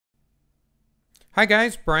Hi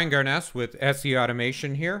guys, Brian Garness with SE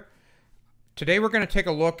Automation here. Today we're going to take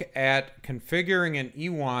a look at configuring an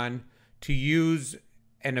Ewon to use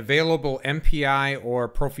an available MPI or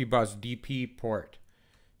Profibus DP port.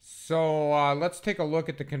 So let's take a look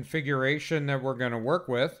at the configuration that we're going to work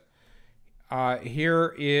with.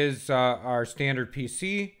 Here is our standard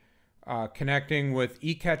PC connecting with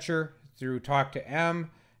eCatcher through Talk to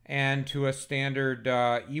M and to a standard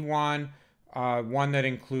Ewon. One that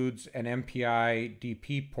includes an MPI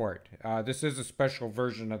DP port. This is a special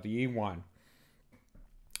version of the Ewon.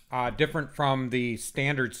 Different from the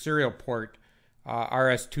standard serial port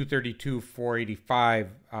RS-232-485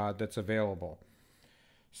 that's available.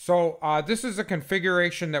 So this is a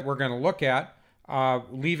configuration that we're going to look at,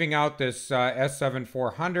 leaving out this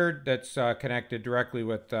S7-400 that's connected directly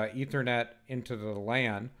with Ethernet into the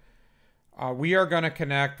LAN. We are going to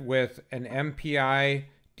connect with an MPI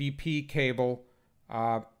DP cable,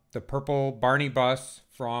 the purple Barney bus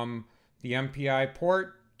from the MPI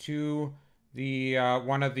port to the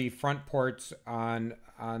one of the front ports on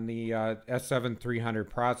the S7-300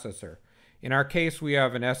 processor. In our case, we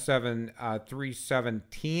have an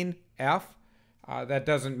S7-317F. That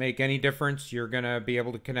doesn't make any difference. You're going to be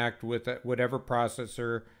able to connect with whatever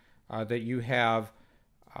processor that you have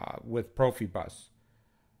with Profibus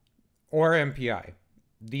or MPI.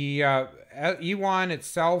 The Ewon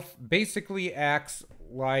itself basically acts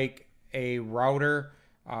like a router.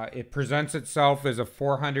 It presents itself as a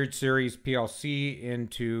 400 series PLC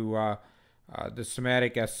into the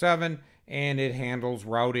Siemens S7, and it handles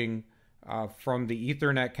routing from the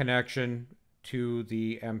Ethernet connection to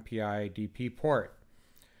the MPI DP port.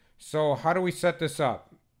 So how do we set this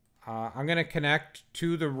up? I'm going to connect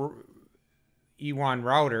to the Ewon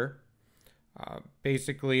router.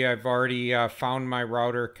 Basically, I've already found my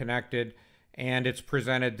router connected, and it's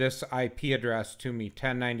presented this IP address to me: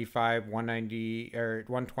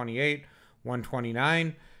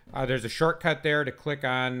 1095.128.129. There's a shortcut there to click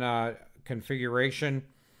on configuration,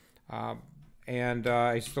 and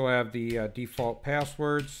I still have the default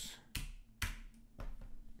passwords.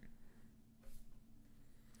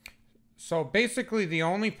 So basically, the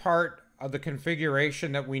only part of the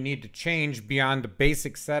configuration that we need to change beyond the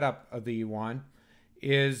basic setup of the Ewon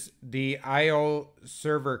is the IO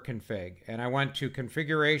server config. And I went to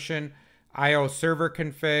configuration, IO server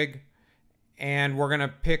config, and we're going to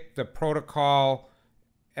pick the protocol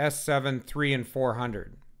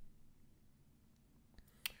S7-300.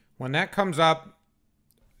 When that comes up,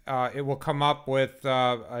 it will come up with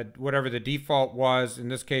whatever the default was. In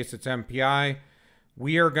this case, it's MPI.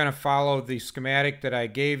 We are going to follow the schematic that I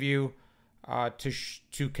gave you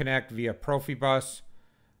to connect via Profibus.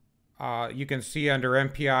 You can see under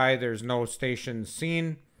MPI there's no station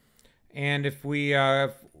seen, and if we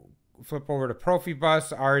flip over to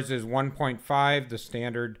Profibus, ours is 1.5, the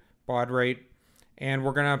standard baud rate, and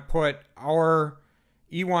we're going to put our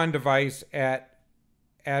Ewon device at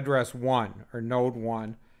address 1 or node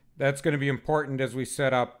 1. That's going to be important as we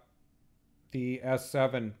set up the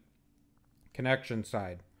S7 connection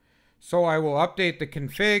side. So I will update the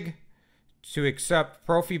config to accept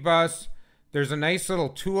Profibus. There's a nice little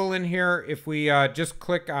tool in here. If we just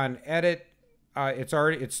click on edit,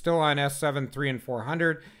 it's still on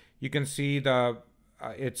S7-300. You can see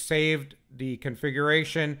it saved the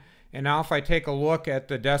configuration. And now if I take a look at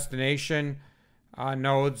the destination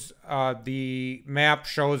nodes, the map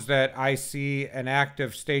shows that I see an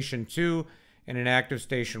active station 2 and an active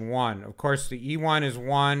station 1. Of course, the Ewon is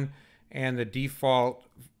 1, and the default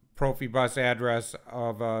Profibus address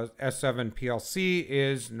of S7 PLC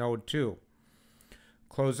is node 2.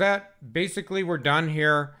 Close that. Basically, we're done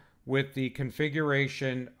here with the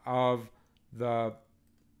configuration of the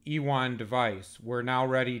Ewon device. We're now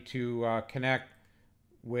ready to connect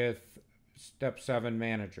with Step 7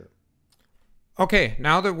 Manager. Okay,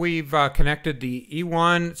 now that we've connected the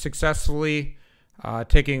Ewon successfully,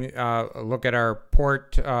 taking a look at our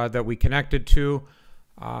port that we connected to,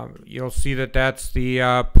 you'll see that that's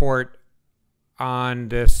the port on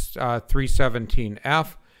this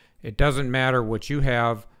 317F. It doesn't matter what you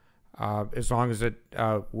have as long as the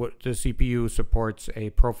CPU supports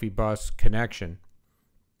a Profibus connection.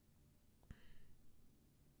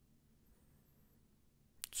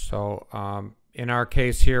 So in our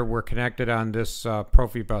case here, we're connected on this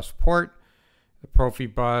Profibus port. The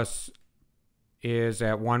Profibus is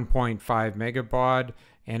at 1.5 megabaud,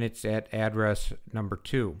 and it's at address number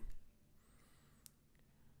 2.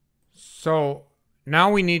 So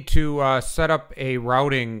now we need to set up a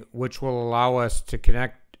routing which will allow us to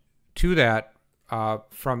connect to that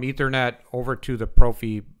from Ethernet over to the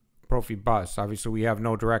Profibus. Obviously, we have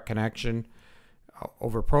no direct connection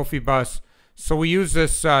over Profibus, So we use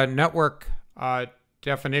this network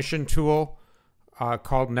definition tool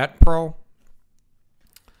called NetPro.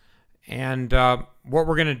 And what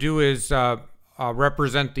we're going to do is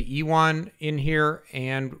represent the Ewon in here,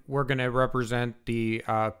 and we're going to represent the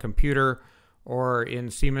computer, or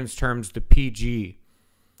in Siemens terms, the PG.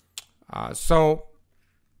 So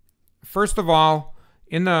first of all,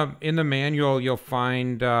 in the manual, you'll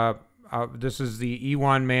find this is the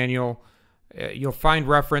Ewon manual. You'll find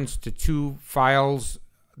reference to 2 files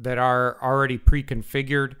that are already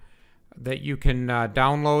pre-configured that you can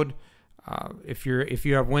download. If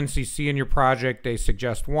you have WinCC in your project, they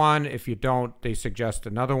suggest one. If you don't, they suggest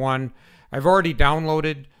another one. I've already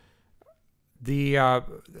downloaded the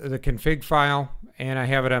config file, and I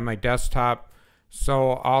have it on my desktop. So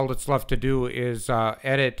all that's left to do is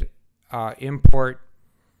edit, import,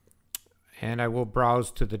 and I will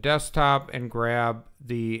browse to the desktop and grab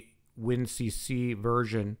the WinCC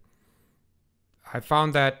version. I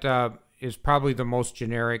found that is probably the most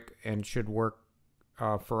generic and should work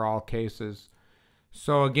for all cases.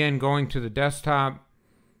 So again, going to the desktop,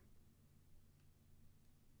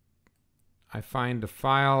 I find the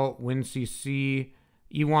file WinCC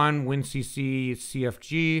Ewon WinCC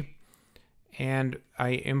CFG, and I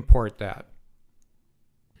import that.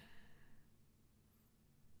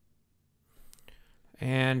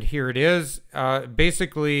 And here it is.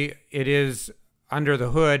 Basically, it is under the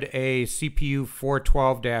hood a CPU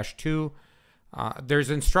 412-2. There's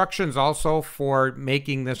instructions also for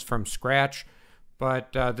making this from scratch,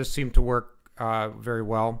 but this seemed to work very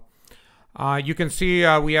well. You can see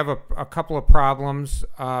we have a couple of problems.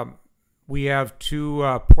 We have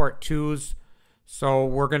 2 port 2s, so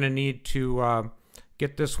we're going to need to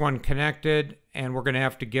get this one connected, and we're going to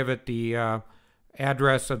have to give it the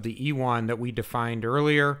address of the Ewon that we defined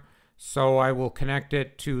earlier. So I will connect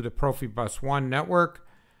it to the Profibus 1 network.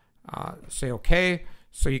 Say OK.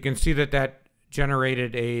 So you can see that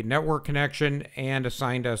generated a network connection and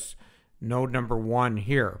assigned us node number 1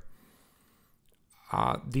 here.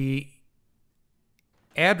 The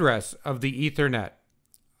address of the Ethernet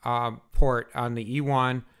port on the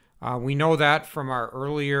Ewon, we know that from our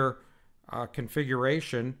earlier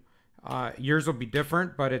configuration. Yours will be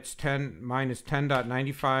different, but it's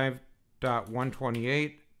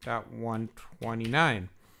 10.95.128.129.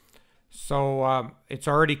 So it's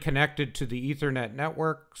already connected to the Ethernet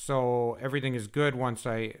network, so everything is good once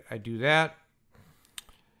I do that.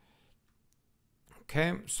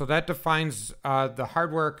 Okay, so that defines the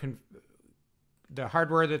hardware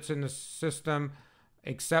that's in the system,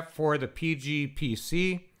 except for the PG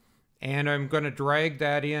PC, and I'm going to drag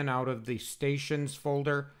that in out of the stations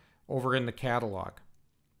folder over in the catalog.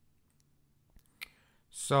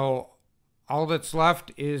 So all that's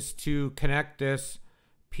left is to connect this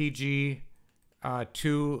PG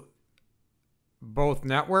to both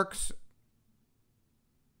networks.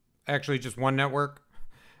 Actually, just one network.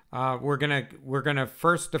 We're gonna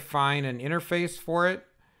first define an interface for it,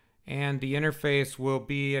 and the interface will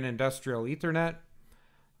be an industrial Ethernet.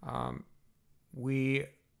 We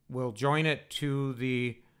will join it to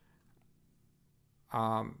the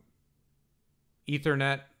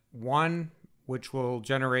Ethernet 1, which will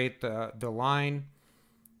generate the line,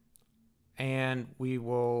 and we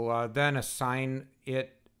will then assign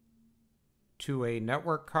it to a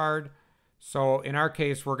network card. So in our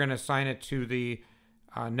case, we're going to assign it to the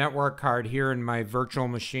network card here in my virtual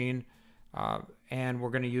machine, and we're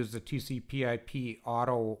going to use the TCP/IP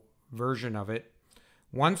auto version of it.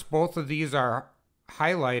 Once both of these are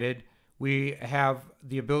highlighted, we have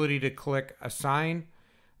the ability to click assign.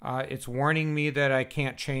 It's warning me that I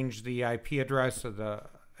can't change the IP address of the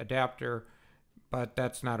adapter, but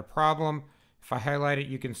that's not a problem. If I highlight it,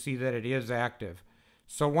 you can see that it is active.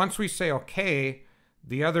 So once we say OK,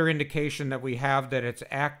 the other indication that we have that it's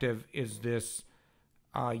active is this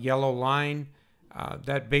yellow line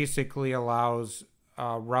that basically allows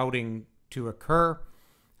routing to occur.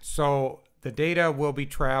 So the data will be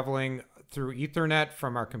traveling through Ethernet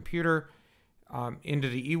from our computer into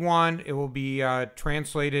the Ewon. It will be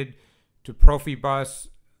translated to Profibus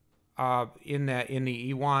in the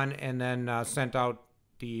Ewon, and then sent out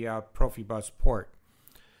the Profibus port.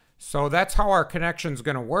 So that's how our connection is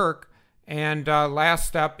going to work. And last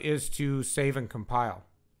step is to save and compile.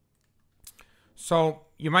 So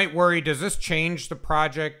you might worry, does this change the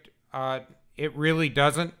project? It really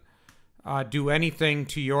doesn't do anything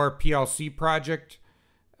to your PLC project.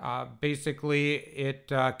 Basically, it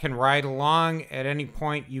can ride along. At any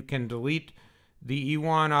point, you can delete the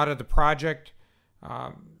Ewon out of the project.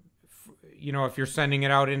 You know, if you're sending it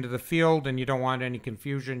out into the field and you don't want any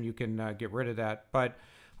confusion, you can get rid of that. But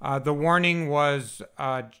the warning was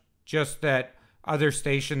just that other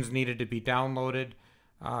stations needed to be downloaded.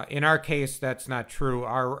 In our case, that's not true.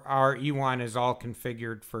 Our Ewon is all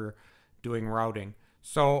configured for doing routing.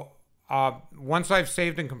 So once I've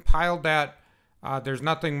saved and compiled that, there's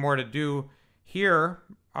nothing more to do. Here,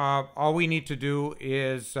 all we need to do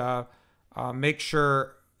is make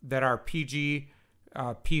sure that our PC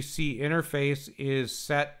interface is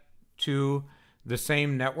set to the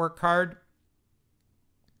same network card.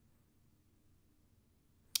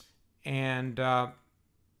 And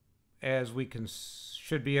as we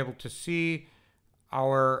should be able to see,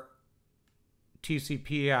 our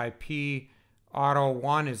TCP/IP auto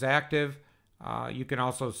 1 is active. You can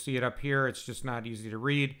also see it up here. It's just not easy to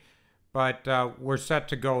read, but we're set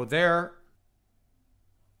to go there.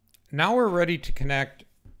 Now we're ready to connect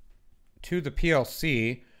to the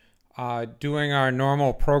PLC, doing our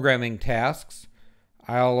normal programming tasks.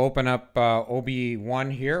 I'll open up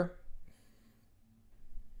OB1 here.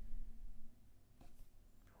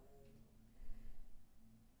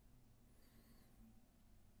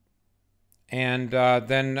 And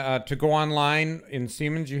then to go online in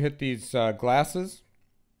Siemens, you hit these glasses.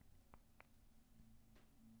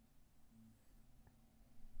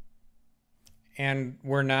 And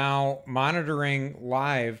we're now monitoring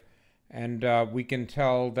live, and we can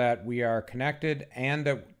tell that we are connected and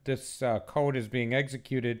that this code is being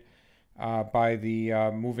executed by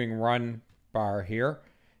the moving run bar here.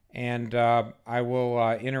 And I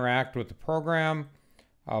will interact with the program.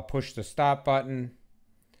 I'll push the stop button,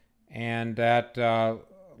 and that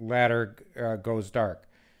ladder goes dark.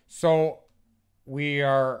 So we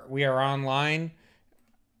are online.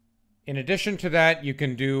 In addition to that, you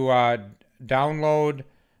can do download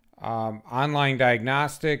online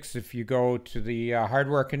diagnostics. If you go to the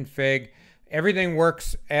hardware config, everything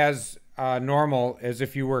works as normal as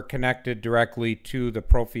if you were connected directly to the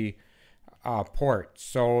Profi port.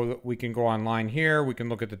 So we can go online here, we can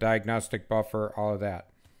look at the diagnostic buffer, all of that.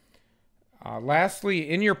 Lastly,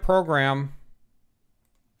 in your program,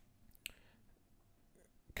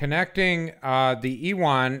 connecting the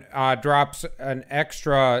Ewon drops an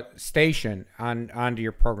extra station onto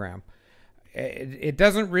your program. It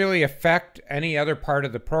doesn't really affect any other part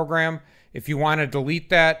of the program. If you want to delete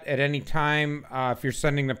that at any time, if you're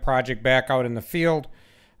sending the project back out in the field,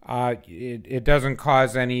 it doesn't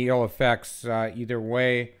cause any ill effects either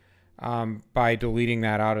way by deleting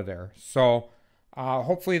that out of there. So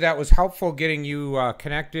hopefully that was helpful getting you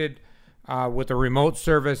connected with a remote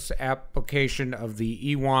service application of the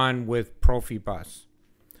Ewon with Profibus.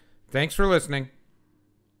 Thanks for listening.